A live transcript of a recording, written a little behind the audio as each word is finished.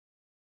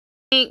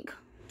Pink.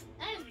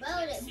 I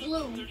voted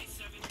blue.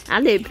 I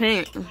did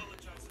pink.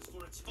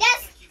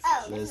 Yes.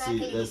 Oh. Let's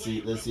see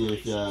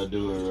if y'all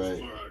do it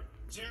right.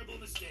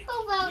 Who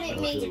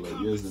voted me? I feel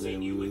like yesterday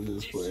we was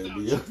just playing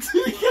DLT.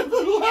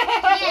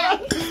 Yeah.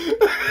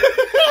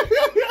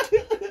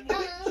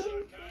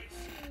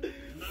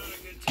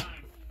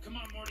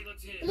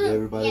 Did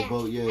everybody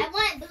vote yet? I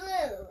want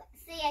blue.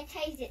 See, I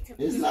changed it to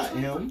blue. It's not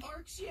him.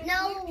 No,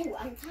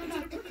 I'm talking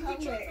about the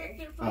color.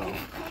 Oh.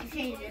 I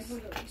changed it to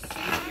blue.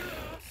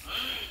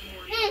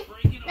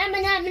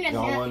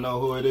 Y'all want to know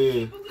who it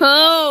is?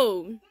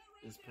 Who?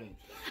 It's Pink.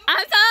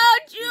 I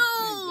told you.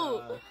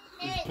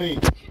 It's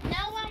Pink.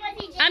 No one was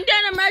ejected. I'm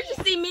doing an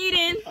emergency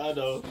meeting. I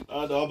know.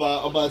 I'm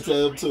about to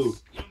tell him too.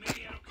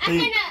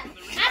 Pink.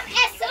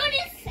 As soon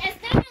as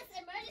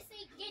emergency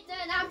get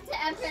done, I'm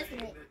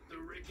pressing it.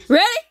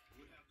 Really?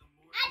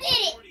 I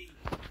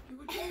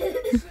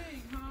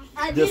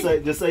did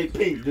it. Just say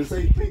Pink. Just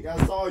say Pink.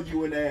 I saw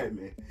you in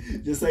admin.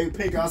 Just say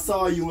Pink. I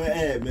saw you in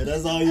admin.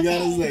 That's all you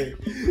gotta say.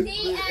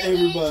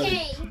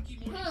 Everybody.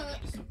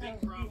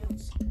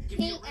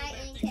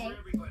 P-I-N-K.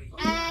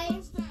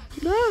 I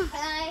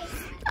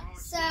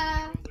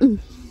saw you in.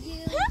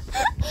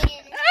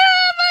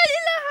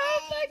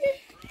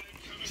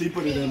 She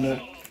put it in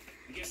there.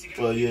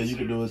 Well, yeah, you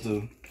can do it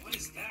too.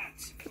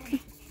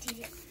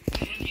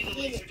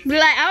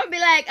 I would be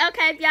like,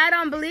 okay, if y'all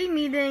don't believe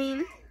me,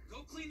 then.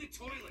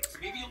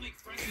 Maybe you'll make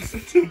friends.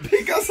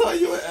 Pink, I saw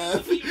you in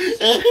admin.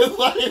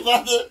 Everybody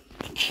about to.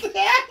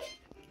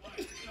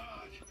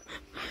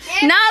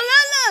 No,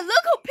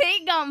 look who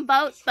Pink gonna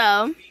vote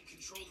though.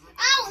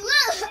 Oh,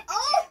 look.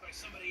 Oh,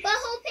 but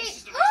who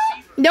picked? Oh.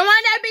 The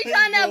one that be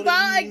trying to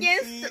vote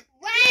against.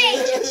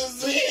 Right.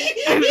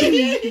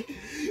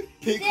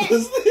 Pink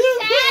was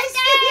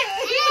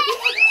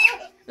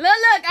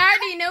Look, I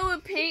already knew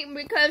it Pink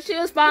because she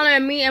was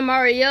following me and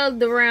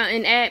Marielle around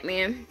in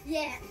admin.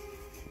 Yeah.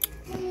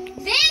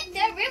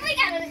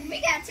 We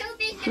got two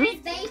victories,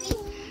 baby.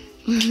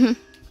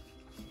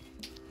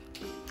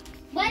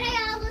 Why they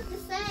all look the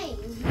same?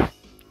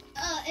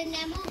 In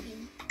that movie.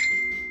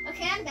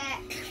 Okay, I'm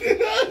back.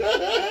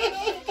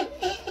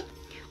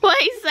 What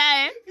he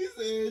saying? He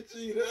said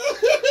cheetah.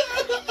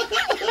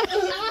 I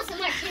want some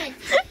more kids.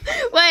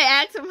 Wait,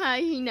 ask him how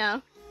he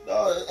know. No,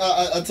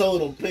 I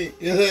told him Pink.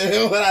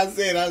 What I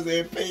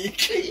said Pink.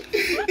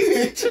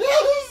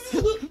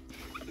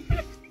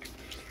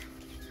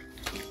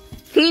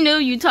 He knew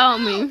you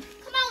told me. Come on,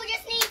 we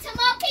just need 2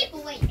 more people.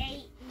 Wait, 8, 9.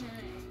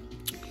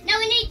 No,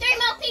 we need 3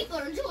 more people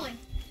to join.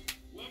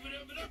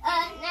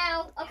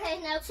 Now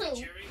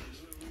 2.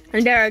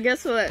 And Dara,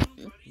 guess what?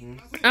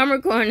 I'm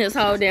recording this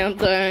whole damn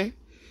thing.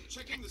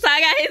 So I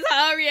got his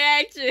whole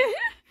reaction.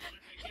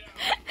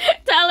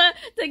 Tell her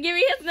to give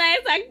me his name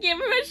so I can give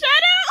him a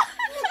shout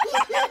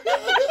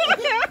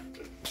out.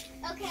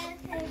 Okay.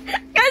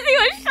 Cause he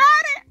was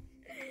shouting.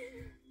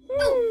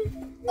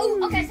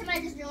 Oh, okay,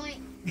 somebody just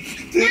joined.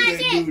 That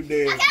Okay, dude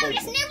there we is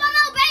just need 1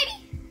 more, baby.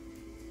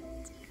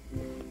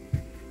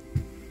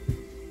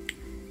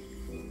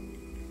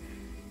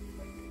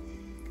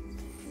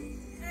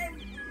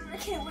 I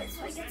can't wait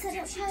till I get to the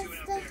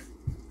pasta.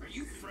 Are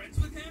you friends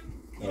with him?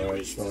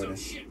 Alright, starting.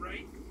 Shit,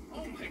 right?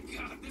 Oh my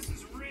god, this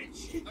is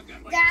rich. I've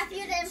got like God, if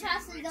you're the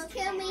imposter, don't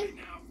kill me.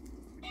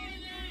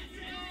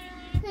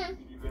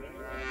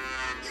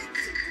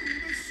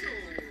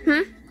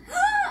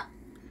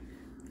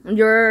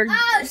 You're.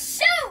 Oh,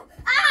 shoot!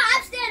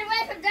 I'm staying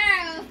away from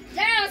Daryl.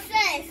 Daryl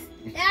says.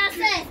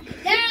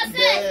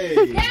 Hey.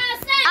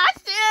 I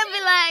should be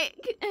like.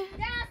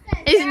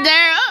 It's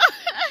Daryl.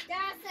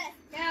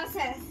 Daryl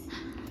says.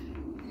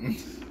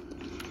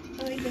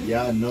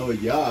 Y'all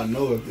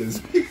know if this.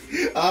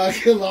 I'll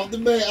kill off the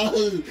bed.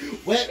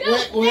 Wet.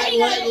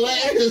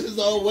 This is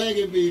all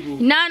wagging people.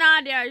 No,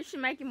 Daryl. You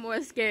should make it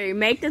more scary.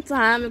 Make the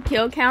time and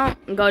kill count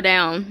and go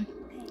down.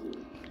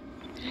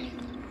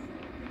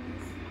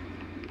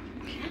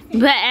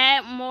 But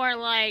add more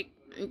like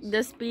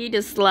the speed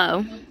is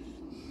slow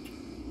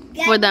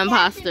for the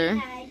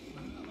imposter.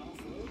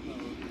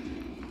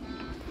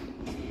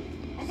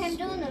 Okay, I'm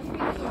doing the free.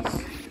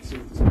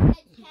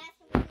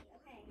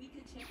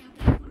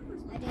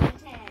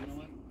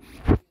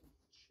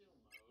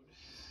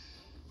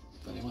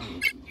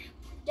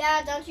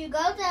 Dad, don't you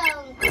go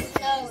down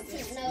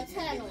no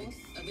tunnels.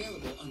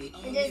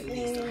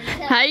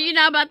 How you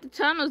know about the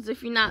tunnels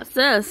if you're not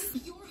sus?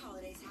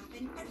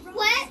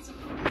 What?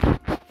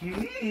 Don't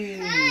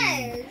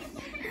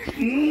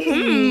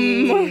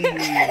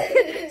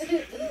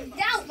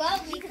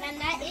vote me because I'm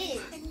not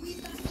it.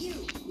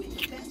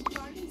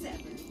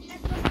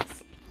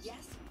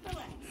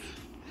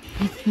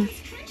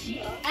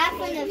 I'm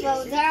gonna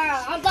vote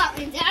down. I'm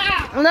voting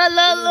down. Look.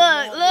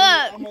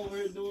 I'm over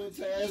here doing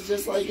tasks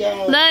just like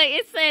y'all. Look,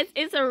 it says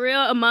it's a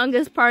real Among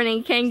Us party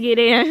and can't get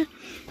in.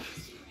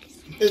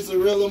 It's a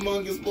real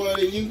Among Us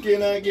party. You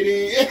cannot get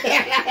in.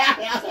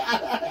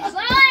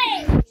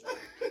 Right.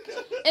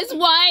 It's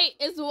white.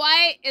 This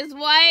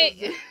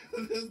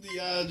is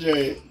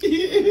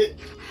DeAndre.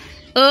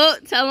 Oh,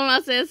 tell him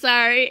I said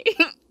sorry.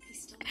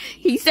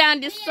 He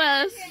sounded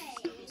sus.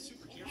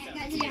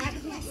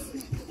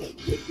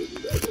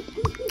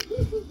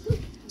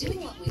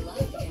 Doing what we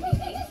love can be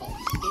painful.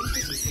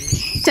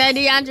 Introducing Tell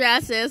DeAndre I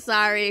said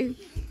sorry.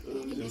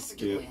 Just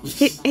skip.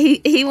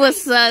 He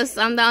was sus.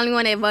 I'm the only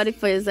one that voted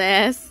for his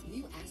ass.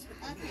 new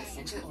aspartame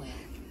essential oil.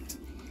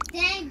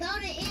 Dang,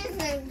 Bona is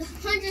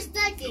 100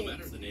 seconds. No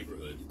matter the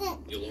neighborhood,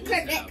 you'll always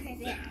Perfect, have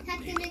perfect. that Have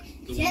to neighbor.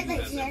 make The jet one who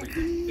like has that.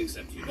 everything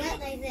except Jet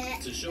humility. like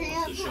that. To show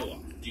off the show off,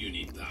 do you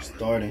need power?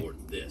 Starting. Or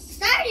this?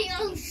 30,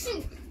 oh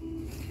shoot.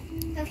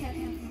 Okay.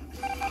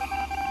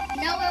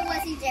 Nowhere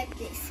was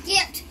ejected.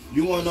 Skipped.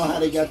 You want to know how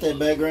they got that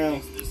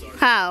background? This art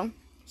How?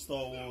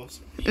 Star Wars.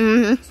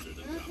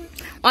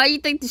 Where you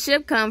think the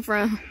ship come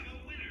from?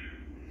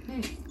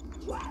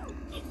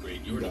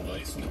 upgrade your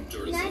device with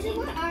Imagine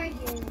what Duracell. are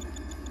you?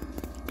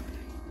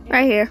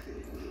 Right here.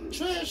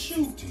 Trash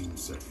shoot. 15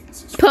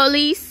 seconds.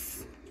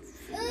 Police.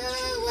 Ooh,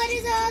 what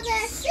is all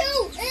that?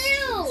 Shoot!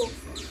 Ew!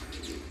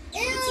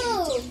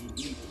 Ew!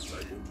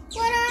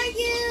 What are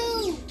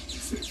you?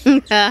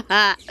 Ew!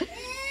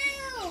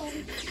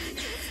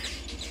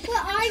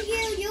 What are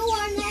you? You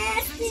are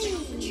nasty.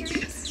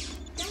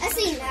 I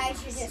see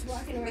Nigel just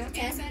walking around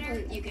casting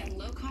people. You get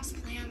low-cost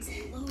plans.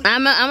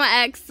 I'm a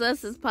act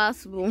sus as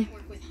possible.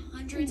 Work with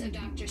hundreds of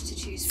doctors to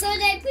choose So from.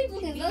 that people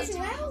can vote you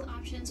Health out?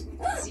 options with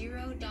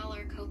 $0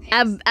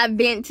 copay. I've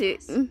been to.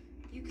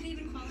 You could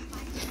even qualify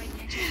for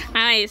financial help.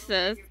 I ain't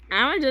sus.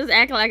 I'ma just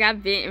act like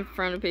I've been in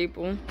front of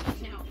people. Now,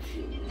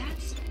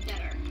 that's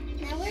better.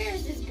 Now where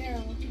is this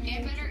girl?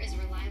 And better is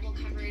reliable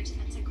coverage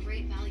that's a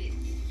great value.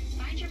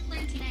 Find your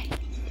plan today.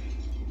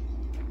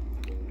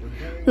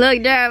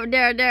 Look, there.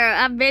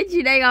 I bet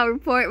you they gonna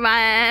report my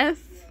ass.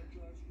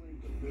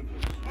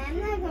 I'm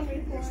not gonna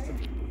report.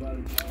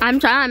 I'm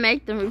trying to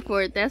make them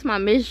report. That's my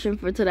mission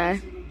for today.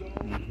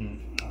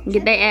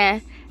 Get their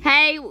ass.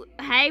 Hey,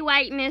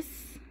 whiteness.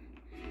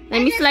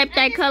 Let me slap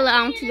that color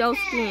onto your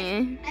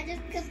skin. I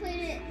just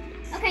completed.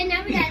 Okay,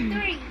 now we got 3.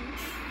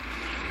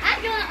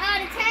 I'm doing all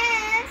the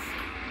tasks.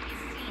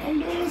 I'm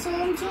doing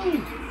something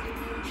too.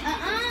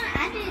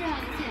 I did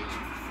all the tasks.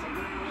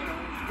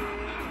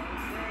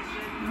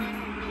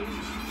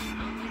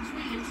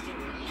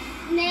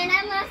 Man,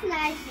 I lost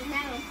nice and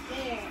now I'm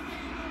scared.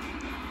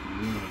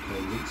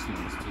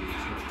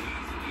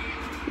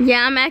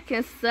 Yeah, I'm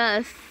acting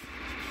sus.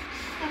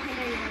 Okay,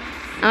 there you go.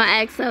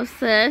 I'm act so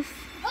sus.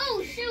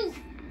 Oh, shoot.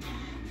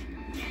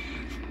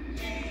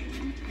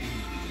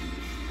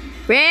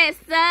 Red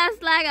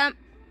sus like I'm.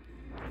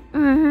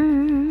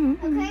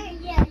 Okay,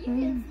 yeah, you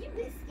can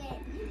scan.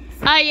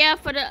 Oh yeah,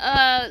 for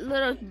the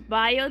little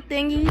bio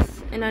thingies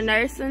in the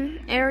nursing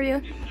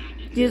area,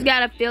 you just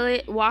gotta fill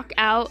it, walk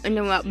out, and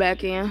then walk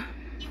back in.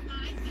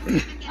 Oh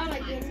my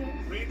goodness.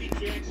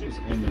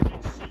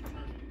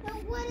 So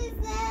what is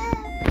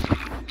that?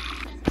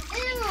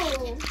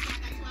 Ew.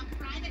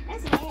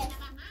 That's nasty.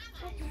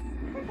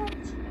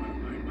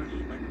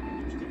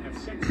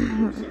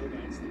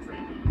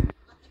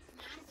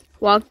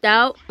 Walked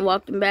out,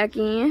 walked back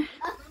in.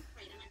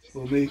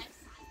 For me.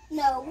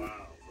 No.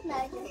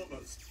 Not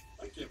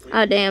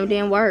Oh damn,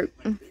 didn't work.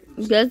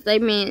 Guess they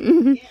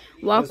meant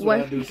walk That's what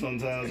I away. do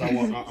sometimes.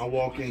 I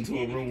walk into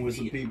a room with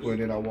some people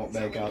and then I walk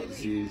back out to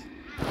see.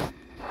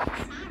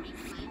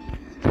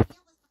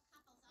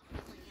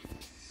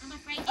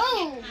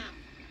 Oh,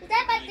 is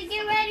that about to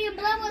get ready to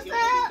blow us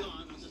up?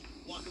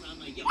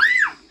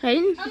 Hey,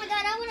 Oh my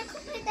god, I want to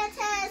complete that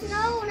task.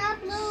 No,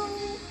 not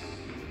Blue.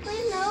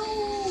 Please,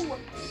 no.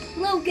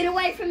 Blue, get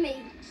away from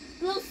me.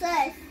 Blue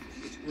sus.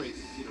 It's great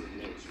that Peter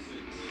and Lois are really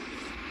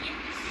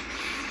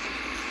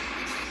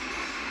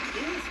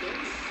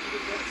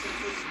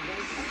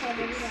Okay,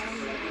 there we go.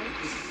 I'm ready.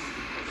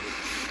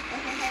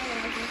 Okay,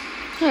 hang on.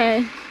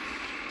 hey.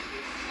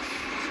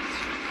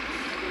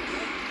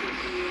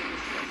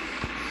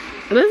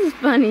 This is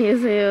funny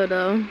as hell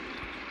though.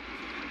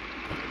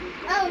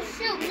 Oh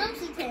shoot,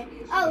 Lucy Tune.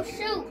 Oh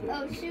shoot.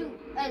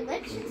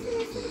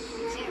 Lexington.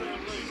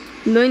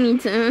 Looney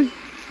Tune.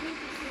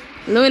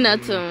 Luna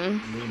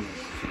Tune.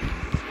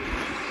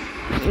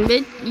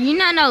 But you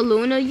not know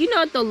Luna. You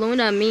know what the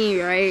Luna mean,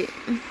 right?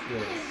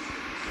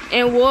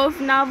 In wolf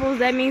novels,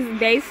 that means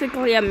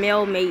basically a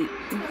male mate.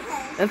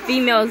 A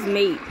female's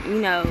mate,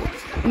 you know.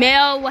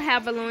 Male will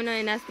have a Luna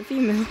and that's the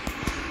female.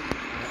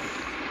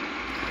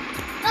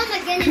 Oh my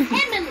goodness,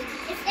 Emily.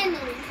 It's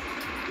Emily.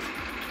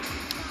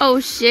 Oh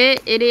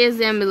shit, it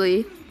is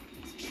Emily.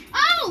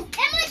 Oh,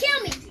 Emily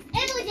killed me.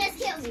 Emily just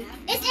killed me.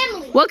 It's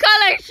Emily. What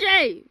color is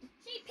she?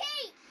 She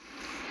pink.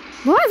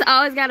 Boys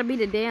always gotta be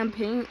the damn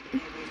pink.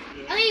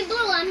 I mean blue.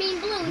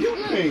 It's You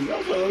blue. pink.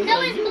 That's what I was No,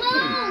 like, it's you blue.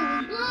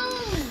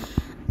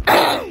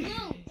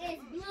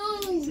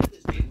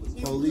 It's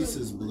blue. Police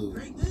is blue.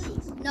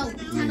 No, You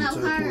talk mean about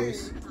her.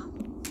 turquoise?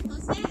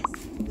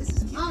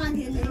 Oh my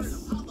goodness.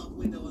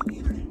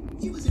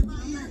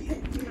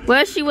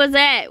 Where she was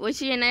at? Was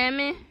she in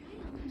admin?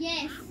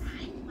 Yes.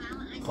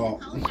 Call.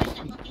 Yeah,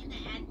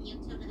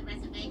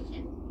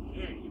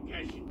 you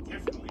guys should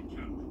definitely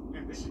come.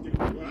 And this is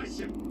gonna be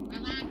awesome.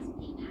 Relax,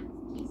 Peter.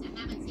 Geez, I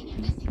haven't seen your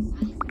missing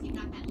son since you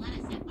got that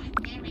letter sent by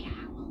Carrier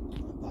Owl.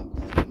 Oh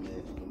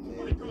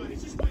my god,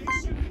 is this my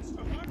insurance?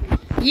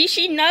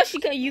 She knows she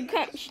could. You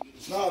come.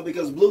 No,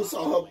 because Blue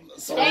saw her.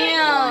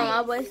 Damn,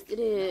 I wasted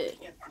it.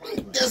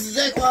 That's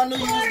exactly what I knew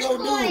you was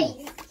gonna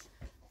do.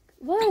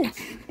 What?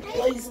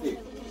 Placed it.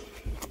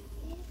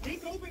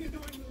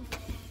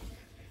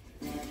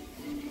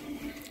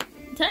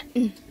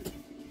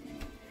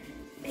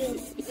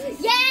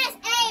 Yes,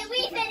 hey, we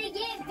finna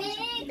get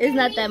big. It's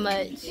not that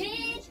much.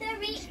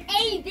 Victory,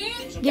 hey,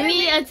 victory. Give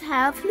me a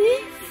towel,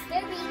 please.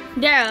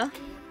 Daryl,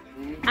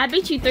 I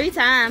beat you 3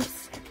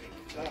 times.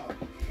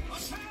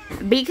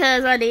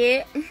 Because I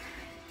did.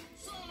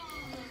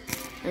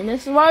 And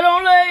this is why I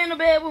don't lay in the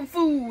bed with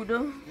food.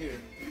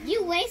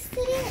 You wasted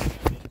it.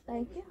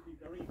 Thank you.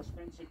 Very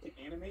expensive to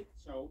animate,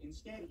 so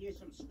instead here's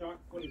some stock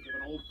footage of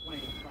an old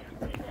plane trying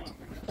to take off.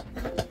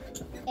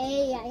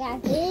 Hey, I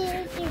got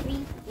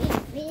victory,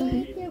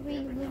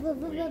 victory.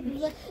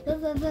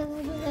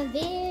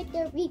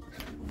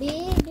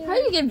 How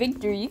you get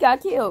victory? You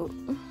got killed.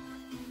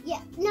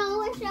 Yeah,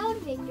 no, I showed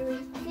victory.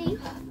 See?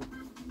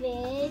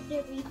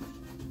 Victory,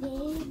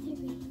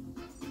 victory.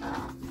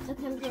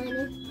 Okay, I'm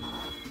joining.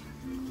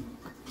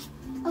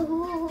 Oh.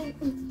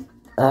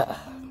 Oh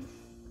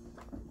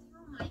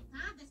my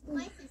god, this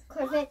place is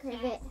Corvette.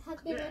 How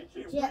can I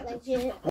jet like jet?